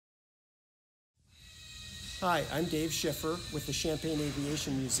Hi, I'm Dave Schiffer with the Champaign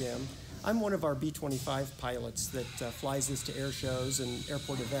Aviation Museum. I'm one of our B-25 pilots that flies this to air shows and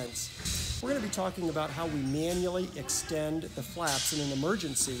airport events. We're going to be talking about how we manually extend the flaps in an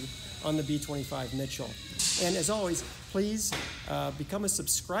emergency on the B-25 Mitchell. And as always, please become a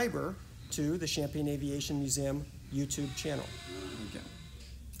subscriber to the Champaign Aviation Museum YouTube channel. Okay.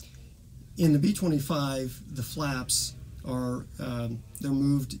 In the B-25, the flaps are they're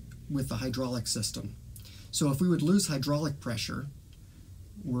moved with the hydraulic system. So if we would lose hydraulic pressure,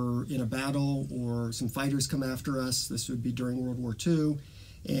 we're in a battle or some fighters come after us, this would be during World War II,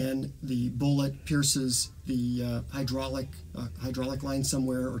 and the bullet pierces the hydraulic line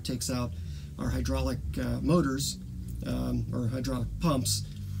somewhere or takes out our hydraulic motors or hydraulic pumps,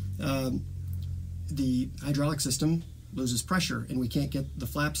 the hydraulic system loses pressure and we can't get the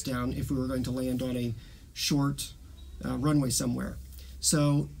flaps down if we were going to land on a short runway somewhere.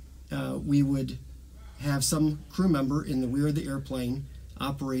 So we would have some crew member in the rear of the airplane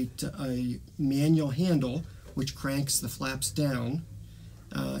operate a manual handle which cranks the flaps down.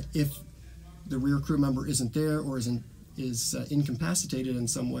 If the rear crew member isn't there or is incapacitated in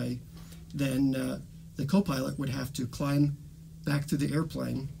some way, then the co-pilot would have to climb back through the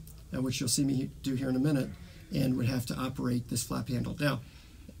airplane, which you'll see me do here in a minute, and would have to operate this flap handle. Now,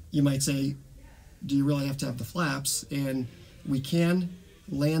 you might say, do you really have to have the flaps? And we can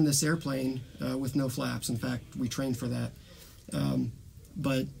land this airplane with no flaps. In fact, we train for that.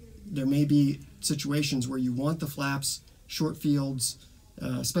 But there may be situations where you want the flaps, short fields,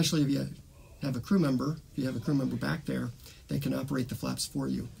 especially if you have a crew member. If you have a crew member back there, they can operate the flaps for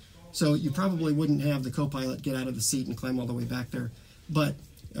you. So you probably wouldn't have the co-pilot get out of the seat and climb all the way back there. But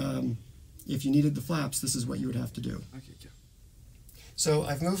if you needed the flaps, this is what you would have to do. Okay, yeah. So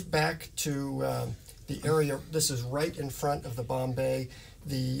I've moved back to the area. This is right in front of the bomb bay.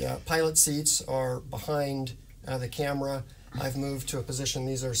 The pilot seats are behind the camera. I've moved to a position,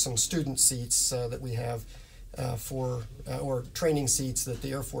 these are some student seats that we have or training seats that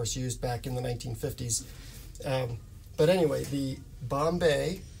the Air Force used back in the 1950s. But anyway, the bomb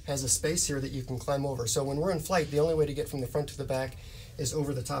bay has a space here that you can climb over. So when we're in flight, the only way to get from the front to the back is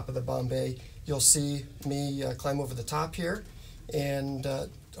over the top of the bomb bay. You'll see me climb over the top here, and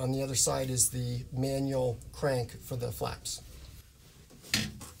on the other side is the manual crank for the flaps.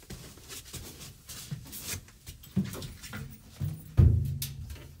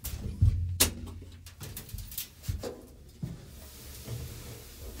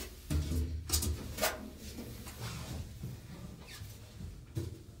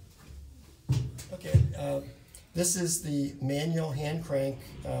 This is the manual hand crank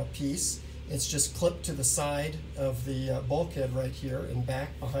piece. It's just clipped to the side of the bulkhead right here and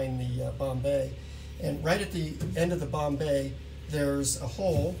back behind the bomb bay. And right at the end of the bomb bay, there's a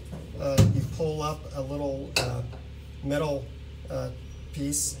hole. You pull up a little metal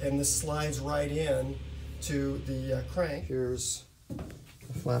piece, and this slides right in to the crank. Here's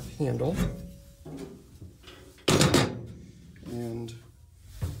the flap handle. And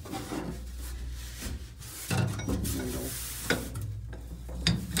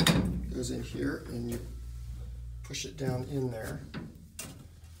goes in here and you push it down in there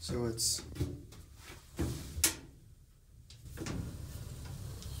so it's